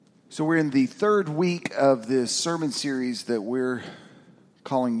So we're in the third week of this sermon series that we're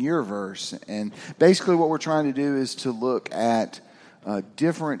calling Your Verse. And basically what we're trying to do is to look at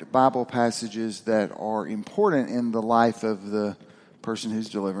different Bible passages that are important in the life of the person who's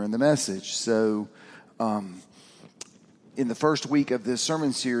delivering the message. So in the first week of this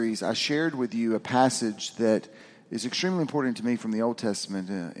sermon series, I shared with you a passage that is extremely important to me from the Old Testament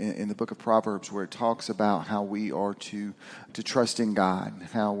in the book of Proverbs, where it talks about how we are to trust in God,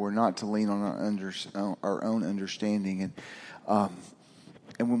 how we're not to lean on our own understanding,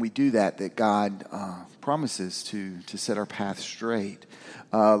 and when we do that, that God promises to set our path straight.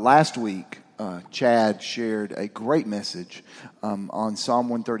 Last week, Chad shared a great message on Psalm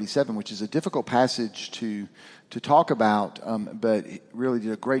 137, which is a difficult passage to talk about, but he really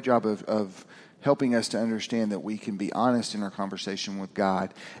did a great job of helping us to understand that we can be honest in our conversation with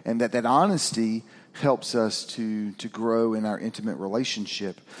God, and that honesty helps us to grow in our intimate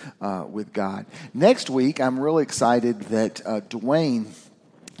relationship with God. Next week, I'm really excited that Dwayne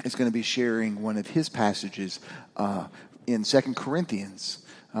is going to be sharing one of his passages in 2 Corinthians,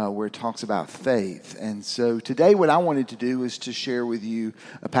 where it talks about faith. And so today what I wanted to do is to share with you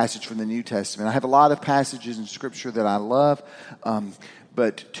a passage from the New Testament. I have a lot of passages in Scripture that I love,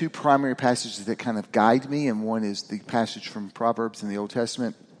 but two primary passages that kind of guide me, and one is the passage from Proverbs in the Old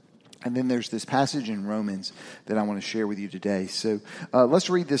Testament, and then there's this passage in Romans that I want to share with you today. So let's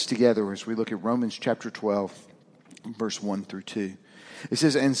read this together as we look at Romans chapter 12, verse 1 through 2. It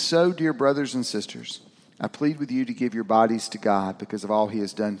says, "And so, dear brothers and sisters, I plead with you to give your bodies to God because of all He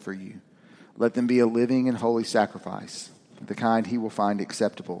has done for you. Let them be a living and holy sacrifice, the kind He will find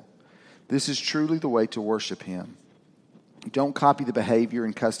acceptable. This is truly the way to worship Him. Don't copy the behavior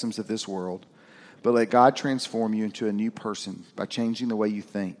and customs of this world, but let God transform you into a new person by changing the way you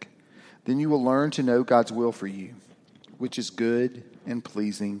think. Then you will learn to know God's will for you, which is good and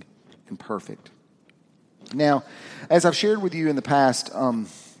pleasing and perfect." Now, as I've shared with you in the past,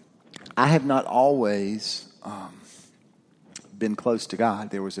 I have not always been close to God.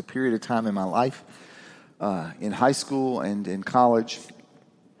 There was a period of time in my life, in high school and in college,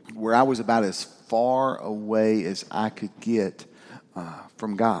 where I was about as far away as I could get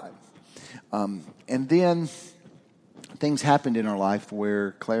from God. And then things happened in our life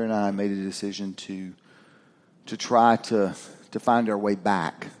where Claire and I made a decision to try to find our way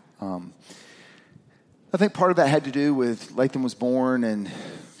back. I think part of that had to do with Latham was born, and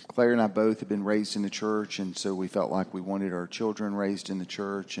Claire and I both had been raised in the church, and so we felt like we wanted our children raised in the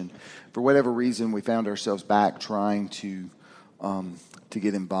church. And for whatever reason, we found ourselves back trying to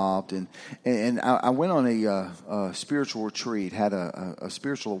get involved. And I went on a spiritual retreat, had a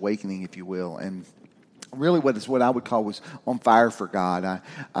spiritual awakening, if you will, and really what I would call was on fire for God.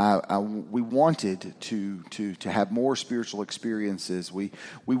 We wanted to have more spiritual experiences. We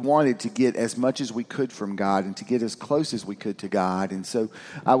wanted to get as much as we could from God and to get as close as we could to God. And so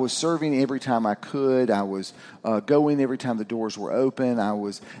I was serving every time I could. I was going every time the doors were open. I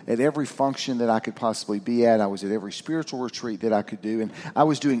was at every function that I could possibly be at. I was at every spiritual retreat that I could do. And I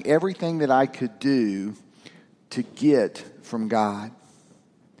was doing everything that I could do to get from God.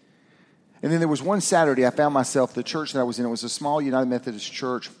 And then there was one Saturday I found myself, the church that I was in, it was a small United Methodist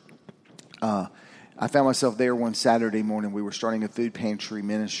church. I found myself there one Saturday morning. We were starting a food pantry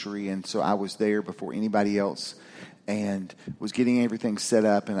ministry, and so I was there before anybody else and was getting everything set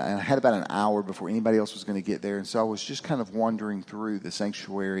up. And I had about an hour before anybody else was going to get there. And so I was just kind of wandering through the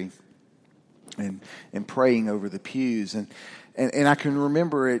sanctuary and praying over the pews. And I can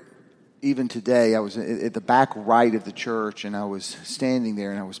remember it. Even today, I was at the back right of the church, and I was standing there,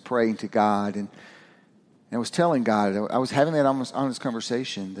 and I was praying to God, and I was telling God, I was having that almost honest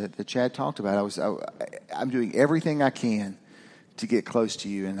conversation that Chad talked about. I'm doing everything I can to get close to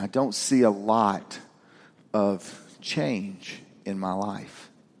you, and I don't see a lot of change in my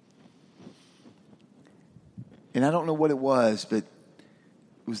life. And I don't know what it was, but it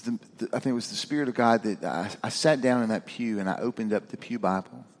was I think it was the Spirit of God that I sat down in that pew, and I opened up the pew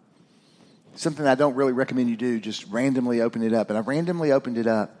Bible. Something I don't really recommend you do, just randomly open it up. And I randomly opened it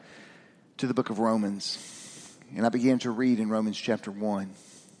up to the book of Romans. And I began to read in Romans chapter 1.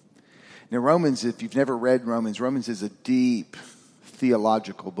 Now, Romans, if you've never read Romans is a deep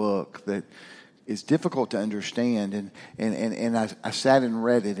theological book that is difficult to understand. And I sat and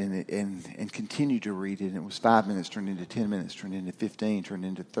read it and continued to read it. And it was 5 minutes, turned into 10 minutes, turned into 15, turned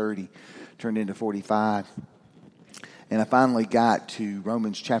into 30, turned into 45. And I finally got to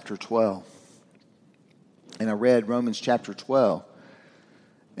Romans chapter 12. And I read Romans chapter 12.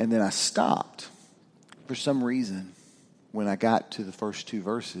 And then I stopped for some reason when I got to the first two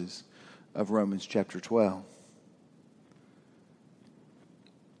verses of Romans chapter 12.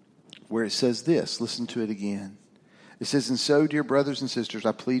 where it says this. Listen to it again. It says, "And so, dear brothers and sisters,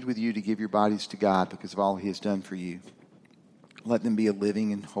 I plead with you to give your bodies to God because of all he has done for you. Let them be a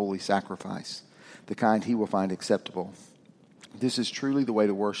living and holy sacrifice, the kind he will find acceptable. This is truly the way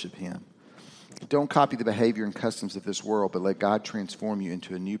to worship him. Don't copy the behavior and customs of this world, but let God transform you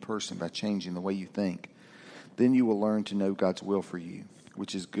into a new person by changing the way you think. Then you will learn to know God's will for you,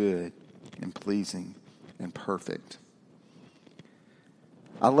 which is good and pleasing and perfect."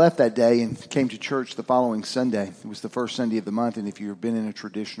 I left that day and came to church the following Sunday. It was the first Sunday of the month, and if you've been in a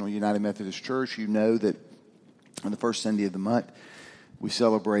traditional United Methodist church, you know that on the first Sunday of the month, we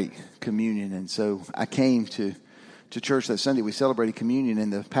celebrate communion. And so I came to church that Sunday. We celebrated communion,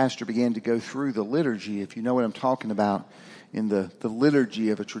 and the pastor began to go through the liturgy. If you know what I'm talking about, in the liturgy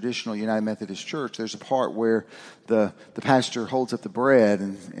of a traditional United Methodist church, there's a part where the pastor holds up the bread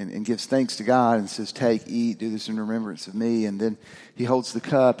and gives thanks to God and says, "Take, eat, do this in remembrance of me." And then he holds the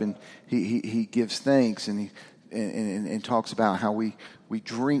cup and he gives thanks and he talks about how we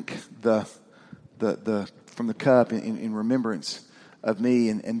drink the from the cup in remembrance of me.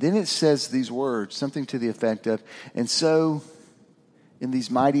 And then it says these words, something to the effect of, "And so in these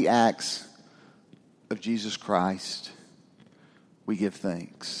mighty acts of Jesus Christ, we give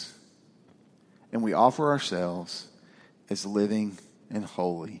thanks, and we offer ourselves as living and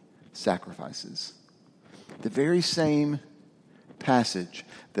holy sacrifices." The very same passage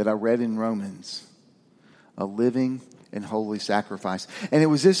that I read in Romans, a living and holy sacrifice. And it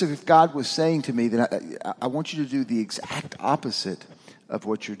was as if God was saying to me that I want you to do the exact opposite of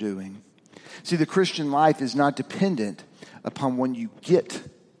what you're doing. See, the Christian life is not dependent upon what you get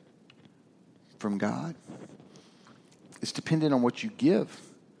from God. It's dependent on what you give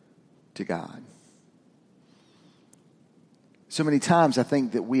to God. So many times I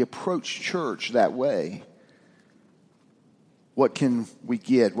think that we approach church that way. What can we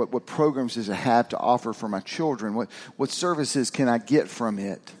get? What programs does it have to offer for my children? What services can I get from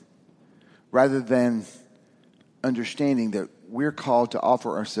it? Rather than understanding that we're called to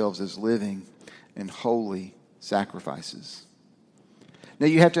offer ourselves as living and holy sacrifices. Now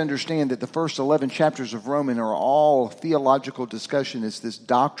you have to understand that the first 11 chapters of Romans are all theological discussion. It's this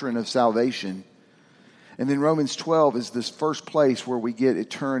doctrine of salvation. And then Romans 12 is this first place where we get it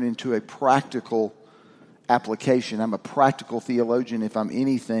turned into a practical application. I'm a practical theologian if I'm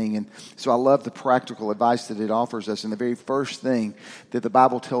anything. And so I love the practical advice that it offers us. And the very first thing that the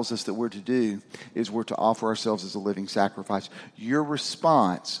Bible tells us that we're to do is we're to offer ourselves as a living sacrifice. Your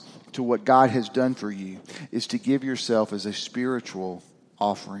response to what God has done for you is to give yourself as a spiritual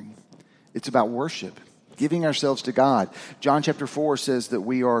offering. It's about worship, giving ourselves to God. John chapter 4 says that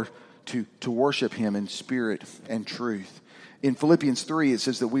we are to worship him in spirit and truth. In Philippians 3, it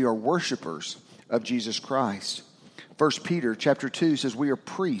says that we are worshipers of Jesus Christ. 1 Peter chapter 2 says we are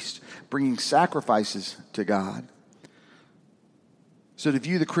priests bringing sacrifices to God. So to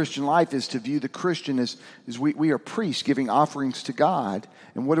view the Christian life is to view the Christian as we are priests giving offerings to God.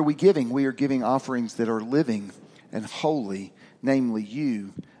 And what are we giving? We are giving offerings that are living and holy, namely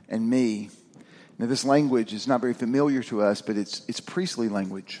you and me. Now this language is not very familiar to us, but it's priestly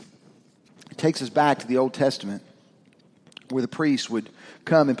language. It takes us back to the Old Testament, where the priest would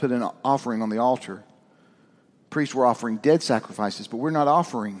come and put an offering on the altar. Priests were offering dead sacrifices, but we're not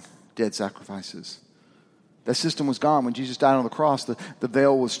offering dead sacrifices. That system was gone. When Jesus died on the cross, the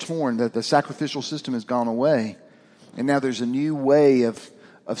veil was torn. The sacrificial system has gone away. And now there's a new way of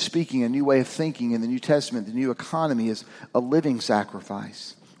speaking, a new way of thinking in the New Testament. The new economy is a living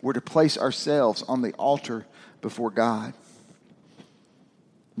sacrifice. We're to place ourselves on the altar before God.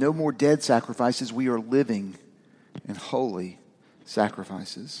 No more dead sacrifices. We are living and holy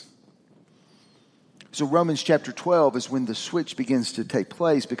sacrifices. So Romans chapter 12 is when the switch begins to take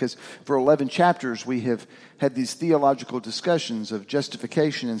place, because for 11 chapters we have had these theological discussions of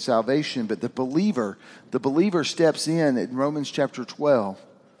justification and salvation, but the believer steps in Romans chapter 12,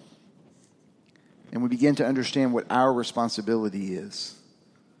 and we begin to understand what our responsibility is.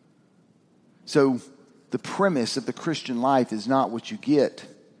 So the premise of the Christian life is not what you get,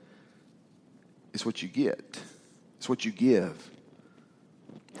 it's what you get. It's what you give.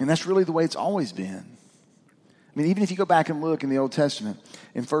 And that's really the way it's always been. I mean, even if you go back and look in the Old Testament,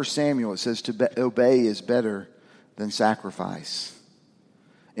 in 1 Samuel, it says to obey is better than sacrifice.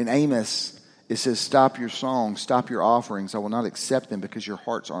 In Amos, it says, stop your songs, stop your offerings. I will not accept them because your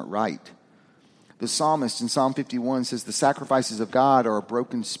hearts aren't right. The psalmist in Psalm 51 says, the sacrifices of God are a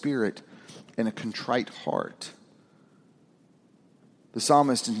broken spirit and a contrite heart. The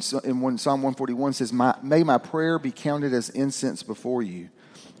psalmist in Psalm 141 says, may my prayer be counted as incense before you,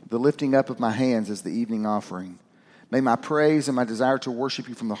 the lifting up of my hands as the evening offering. May my praise and my desire to worship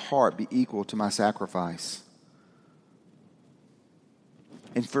you from the heart be equal to my sacrifice.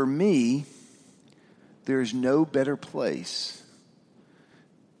 And for me, there is no better place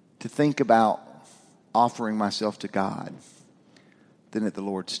to think about offering myself to God than at the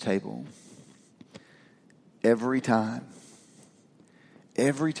Lord's table. Every time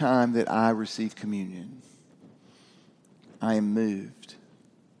that I receive communion, I am moved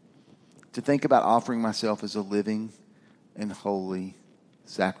to think about offering myself as a living and holy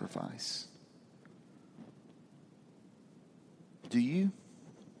sacrifice. Do you?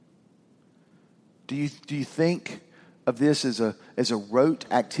 Do you think of this as a rote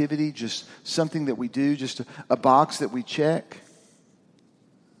activity, just something that we do, just a box that we check?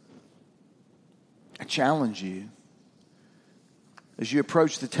 I challenge you, as you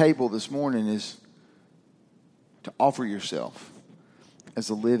approach the table this morning, is to offer yourself as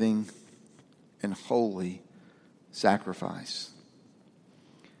a living and holy sacrifice.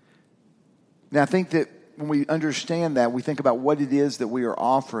 Now, I think that when we understand that, we think about what it is that we are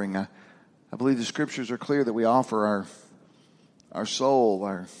offering. I believe the scriptures are clear that we offer our soul,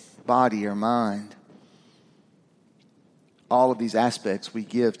 our body, our mind. All of these aspects we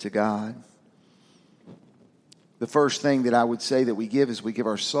give to God. The first thing that I would say that we give is we give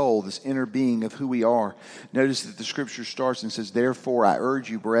our soul, this inner being of who we are. Notice that the scripture starts and says, therefore I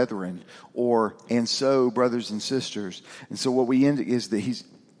urge you, brethren, or and so, brothers and sisters. And so what we end is that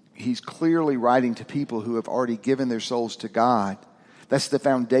he's clearly writing to people who have already given their souls to God. That's the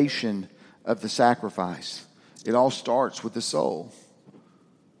foundation of the sacrifice. It all starts with the soul.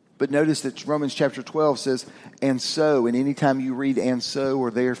 But notice that Romans chapter 12 says, and so, and anytime you read and so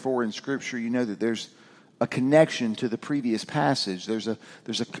or therefore in scripture, you know that there's a connection to the previous passage.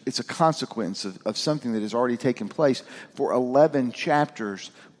 It's a consequence of something that has already taken place. For 11 chapters,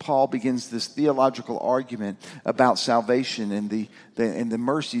 Paul begins this theological argument about salvation and the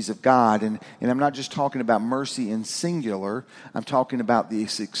mercies of God. And I'm not just talking about mercy in singular. I'm talking about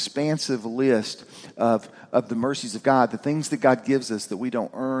this expansive list of the mercies of God, the things that God gives us that we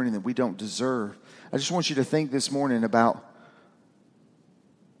don't earn and that we don't deserve. I just want you to think this morning about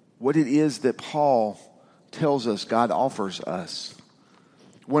what it is that Paul tells us God offers us.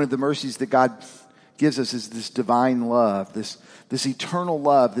 One of the mercies that God gives us is this divine love, this eternal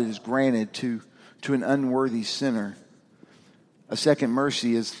love that is granted to an unworthy sinner. A second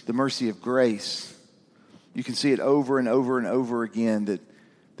mercy is the mercy of grace. You can see it over and over and over again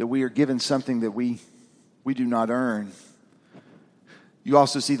that we are given something that we do not earn. You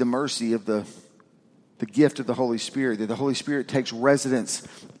also see the mercy of the gift of the Holy Spirit, that the Holy Spirit takes residence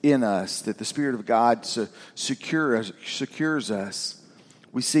in us, that the Spirit of God secures us.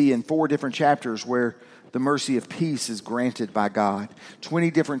 We see in 4 different chapters where the mercy of peace is granted by God. 20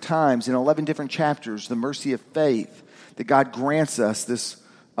 different times in 11 different chapters, the mercy of faith, that God grants us this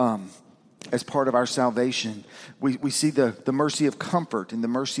as part of our salvation. We see the mercy of comfort and the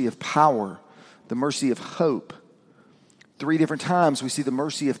mercy of power, the mercy of hope. 3 different times we see the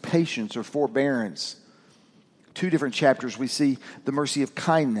mercy of patience or forbearance. 2 different chapters, we see the mercy of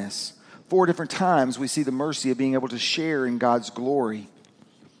kindness. 4 different times, we see the mercy of being able to share in God's glory.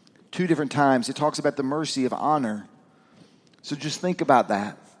 2 different times, it talks about the mercy of honor. So just think about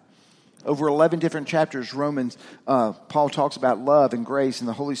that. Over 11 different chapters, Paul talks about love and grace and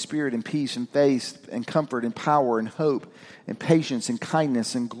the Holy Spirit and peace and faith and comfort and power and hope and patience and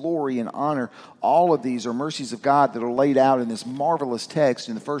kindness and glory and honor. All of these are mercies of God that are laid out in this marvelous text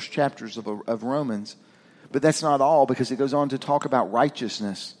in the first chapters of Romans. But that's not all, because it goes on to talk about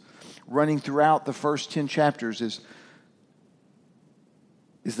righteousness. Running throughout the first 10 chapters is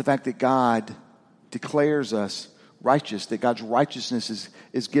the fact that God declares us righteous, that God's righteousness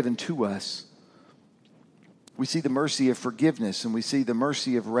is given to us. We see the mercy of forgiveness, and we see the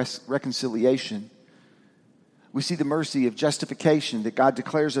mercy of reconciliation. We see the mercy of justification, that God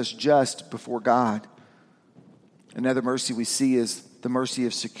declares us just before God. Another mercy we see is the mercy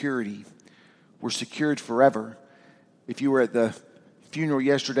of security. We're secured forever. If you were at the funeral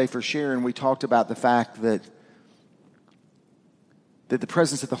yesterday for Sharon, we talked about the fact that the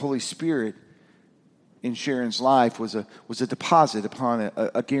presence of the Holy Spirit in Sharon's life was a deposit upon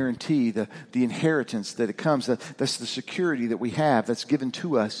a guarantee, the inheritance that it comes. That's the security that we have that's given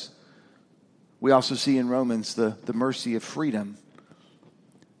to us. We also see in Romans the mercy of freedom,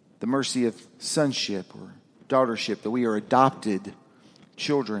 the mercy of sonship or daughtership, that we are adopted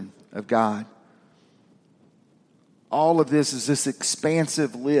children of God. All of this is this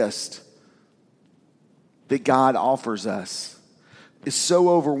expansive list that God offers us. It's so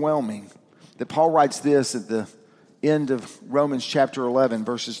overwhelming that Paul writes this at the end of Romans chapter 11,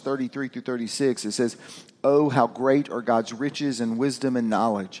 verses 33 through 36. It says, Oh, how great are God's riches and wisdom and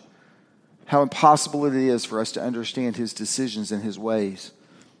knowledge. How impossible it is for us to understand his decisions and his ways.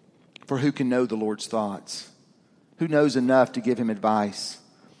 For who can know the Lord's thoughts? Who knows enough to give him advice?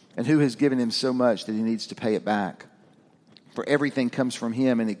 And who has given him so much that he needs to pay it back? For everything comes from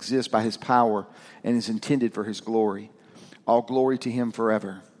him and exists by his power and is intended for his glory. All glory to him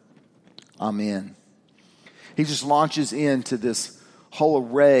forever. Amen. He just launches into this whole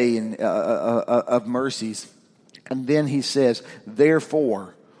array of mercies. And then he says,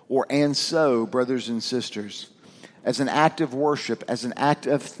 therefore, and so, brothers and sisters, as an act of worship, as an act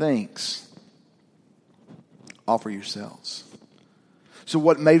of thanks, offer yourselves. So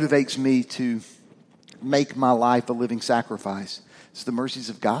what motivates me to make my life a living sacrifice? It's the mercies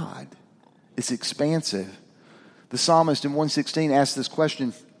of God. It's expansive. The psalmist in 116 asks this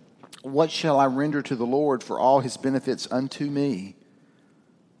question, what shall I render to the Lord for all his benefits unto me?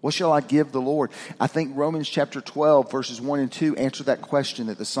 What shall I give the Lord? I think Romans chapter 12, verses 1 and 2 answer that question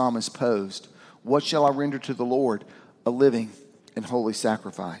that the psalmist posed. What shall I render to the Lord? A living and holy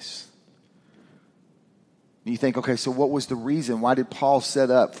sacrifice. You think, okay, so what was the reason? Why did Paul set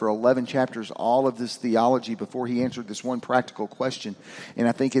up for 11 chapters all of this theology before he answered this one practical question? And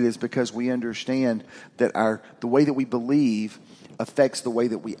I think it is because we understand that the way that we believe affects the way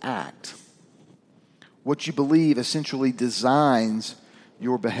that we act. What you believe essentially designs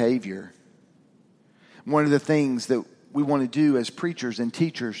your behavior. One of the things that we want to do as preachers and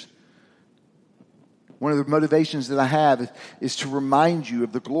teachers, one of the motivations that I have is to remind you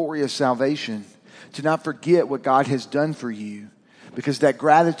of the glory of salvation, to not forget what God has done for you, because that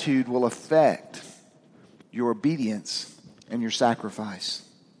gratitude will affect your obedience and your sacrifice.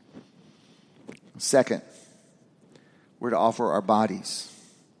 Second, we're to offer our bodies.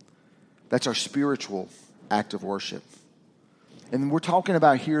 That's our spiritual act of worship. And we're talking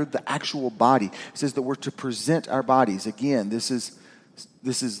about here the actual body. It says that we're to present our bodies. Again, this is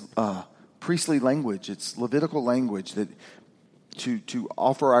priestly language. It's Levitical language that to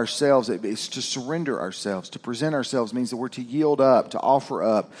offer ourselves, it's to surrender ourselves. To present ourselves means that we're to yield up, to offer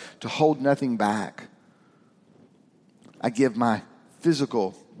up, to hold nothing back. I give my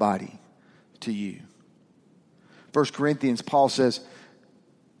physical body to you. 1 Corinthians, Paul says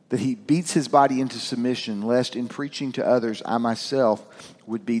that he beats his body into submission, lest in preaching to others, I myself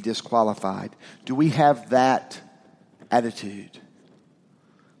would be disqualified. Do we have that attitude?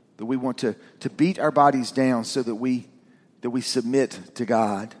 That we want to beat our bodies down so that we submit to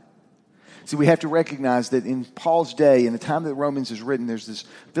God? See, we have to recognize that in Paul's day, in the time that Romans is written, there's this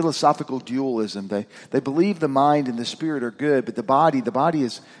philosophical dualism. They believe the mind and the spirit are good, but the body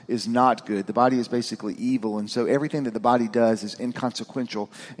is not good. The body is basically evil, and so everything that the body does is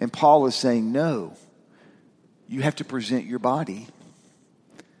inconsequential. And Paul is saying, no, you have to present your body.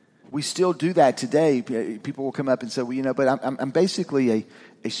 We still do that today. People will come up and say, well, but I'm basically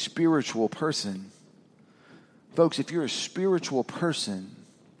a spiritual person. Folks, if you're a spiritual person,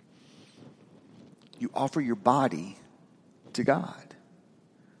 you offer your body to God.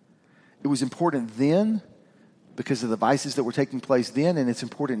 It was important then because of the vices that were taking place then, and it's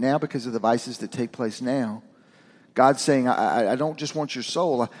important now because of the vices that take place now. God's saying, I don't just want your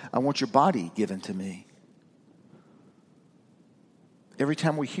soul, I want your body given to me. Every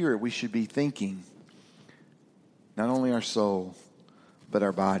time we hear it, we should be thinking, not only our soul, but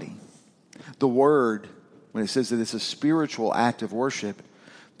our body. The word, when it says that it's a spiritual act of worship,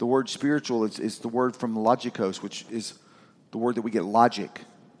 the word spiritual is the word from logikos, which is the word that we get logic.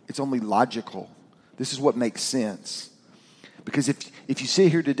 It's only logical. This is what makes sense. Because if you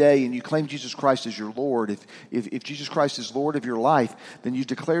sit here today and you claim Jesus Christ as your Lord, if Jesus Christ is Lord of your life, then you've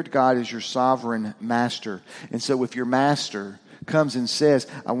declared God as your sovereign master. And so if your master comes and says,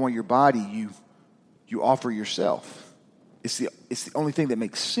 I want your body, you offer yourself. It's the only thing that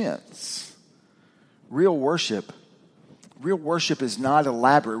makes sense. Real worship is not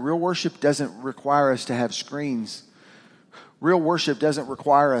elaborate. Real worship doesn't require us to have screens. Real worship doesn't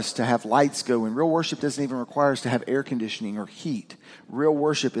require us to have lights going. Real worship doesn't even require us to have air conditioning or heat. Real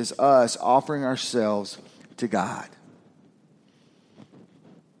worship is us offering ourselves to God.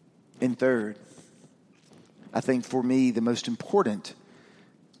 And third, I think for me, the most important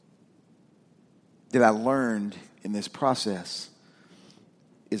that I learned in this process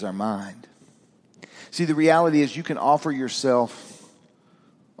is our mind. See, the reality is you can offer yourself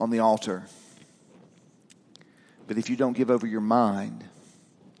on the altar, but if you don't give over your mind,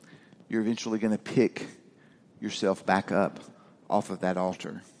 you're eventually going to pick yourself back up off of that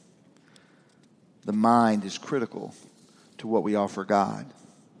altar. The mind is critical to what we offer God.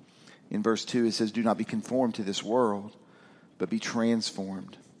 In verse 2, it says, do not be conformed to this world, but be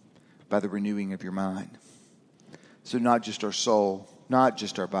transformed by the renewing of your mind. So not just our soul, not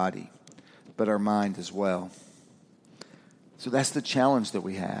just our body, but our mind as well. So that's the challenge that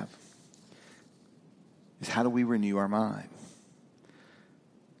we have, is how do we renew our mind?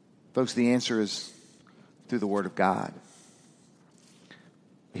 Folks, the answer is through the Word of God.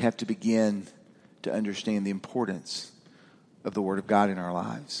 We have to begin to understand the importance of the Word of God in our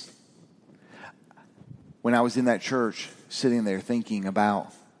lives. When I was in that church, sitting there thinking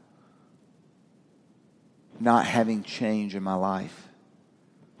about not having change in my life,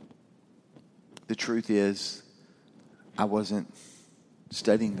 the truth is, I wasn't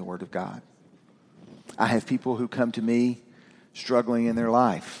studying the Word of God. I have people who come to me struggling in their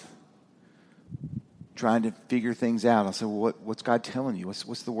life, trying to figure things out. I'll say, well, what's God telling you?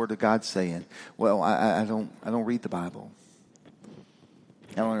 What's the Word of God saying? Well, I don't read the Bible.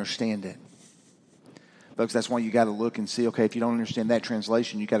 I don't understand it. Folks, that's why you got to look and see, okay, if you don't understand that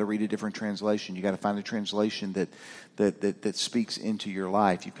translation, you got to read a different translation. You got to find a translation that speaks into your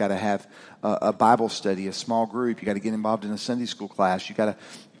life. You've got to have a Bible study, a small group. You got to get involved in a Sunday school class. You got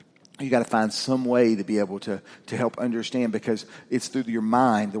to find some way to be able to help understand, because it's through your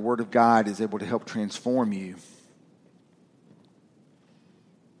mind. The Word of God is able to help transform you.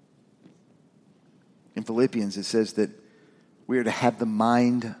 In Philippians, it says that we are to have the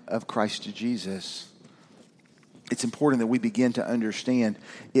mind of Christ Jesus. It's important that we begin to understand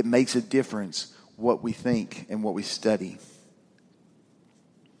it makes a difference what we think and what we study.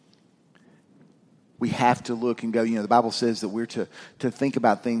 We have to look and go, the Bible says that we're to think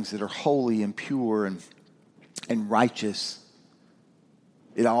about things that are holy and pure and righteous.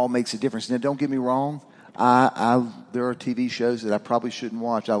 It all makes a difference. Now, don't get me wrong. There are TV shows that I probably shouldn't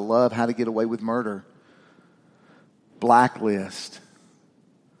watch. I love How to Get Away with Murder, Blacklist.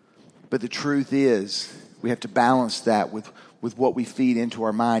 But the truth is, we have to balance that with what we feed into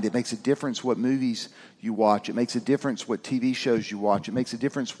our mind. It makes a difference what movies you watch. It makes a difference what TV shows you watch. It makes a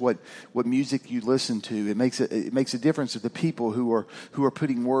difference what music you listen to. It makes a difference of the people who are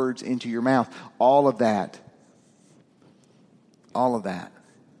putting words into your mouth. All of that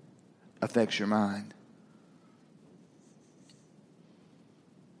affects your mind.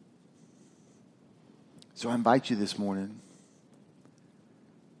 So I invite you this morning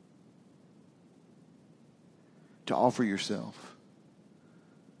to offer yourself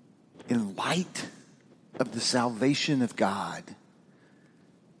in light of the salvation of God.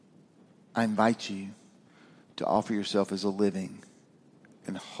 I invite you to offer yourself as a living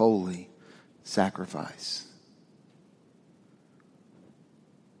and holy sacrifice.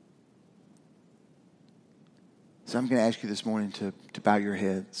 So I'm going to ask you this morning to bow your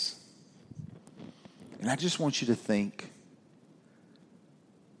heads. And I just want you to think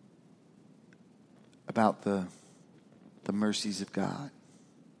about the mercies of God.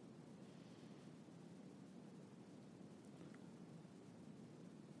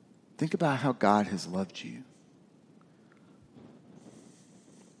 Think about how God has loved you.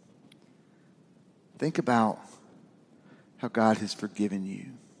 Think about how God has forgiven you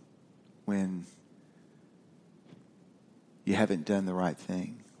when you haven't done the right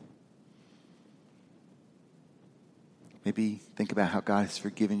thing. Maybe think about how God has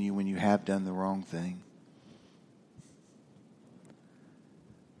forgiven you when you have done the wrong thing.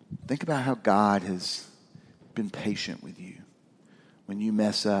 Think about how God has been patient with you when you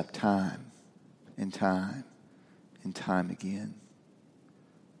mess up time and time and time again.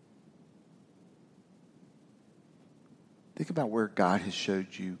 Think about where God has showed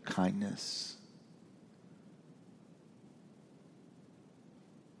you kindness.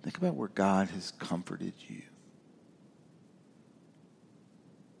 Think about where God has comforted you.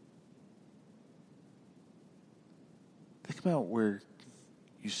 Think about where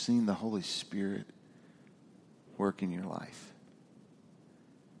you've seen the Holy Spirit work in your life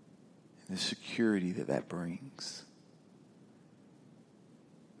and the security that brings,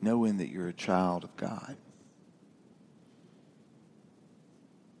 knowing that you're a child of God.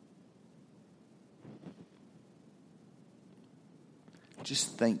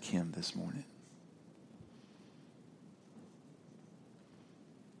 Just thank Him this morning.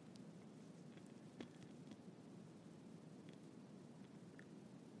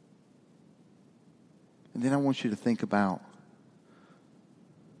 And then I want you to think about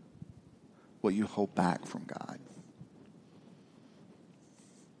what you hold back from God.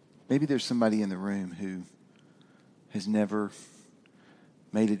 Maybe there's somebody in the room who has never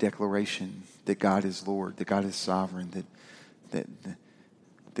made a declaration that God is Lord, that God is sovereign,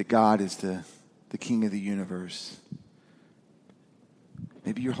 that God is the King of the universe.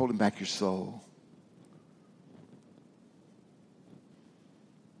 Maybe you're holding back your soul.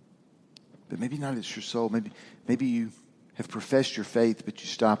 But maybe not it's your soul. Maybe you have professed your faith, but you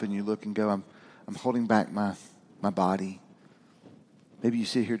stop and you look and go, I'm holding back my body. Maybe you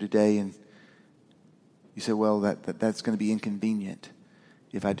sit here today and you say, well, that's going to be inconvenient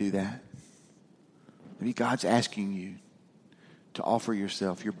if I do that. Maybe God's asking you to offer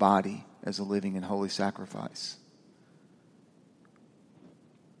yourself, your body, as a living and holy sacrifice.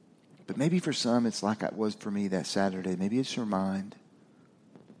 But maybe for some, it's like it was for me that Saturday. Maybe it's your mind.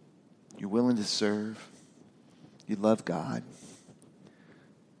 You're willing to serve. You love God.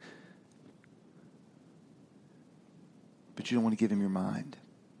 But you don't want to give him your mind.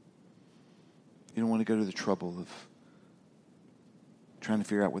 You don't want to go to the trouble of trying to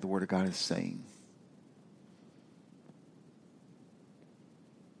figure out what the Word of God is saying.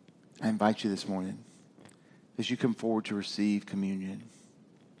 I invite you this morning, as you come forward to receive communion,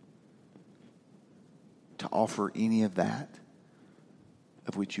 to offer any of that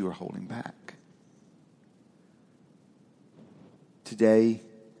of which you are holding back. Today,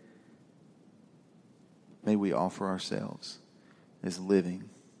 may we offer ourselves as living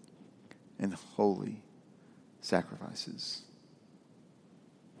and holy sacrifices.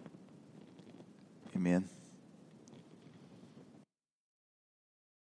 Amen.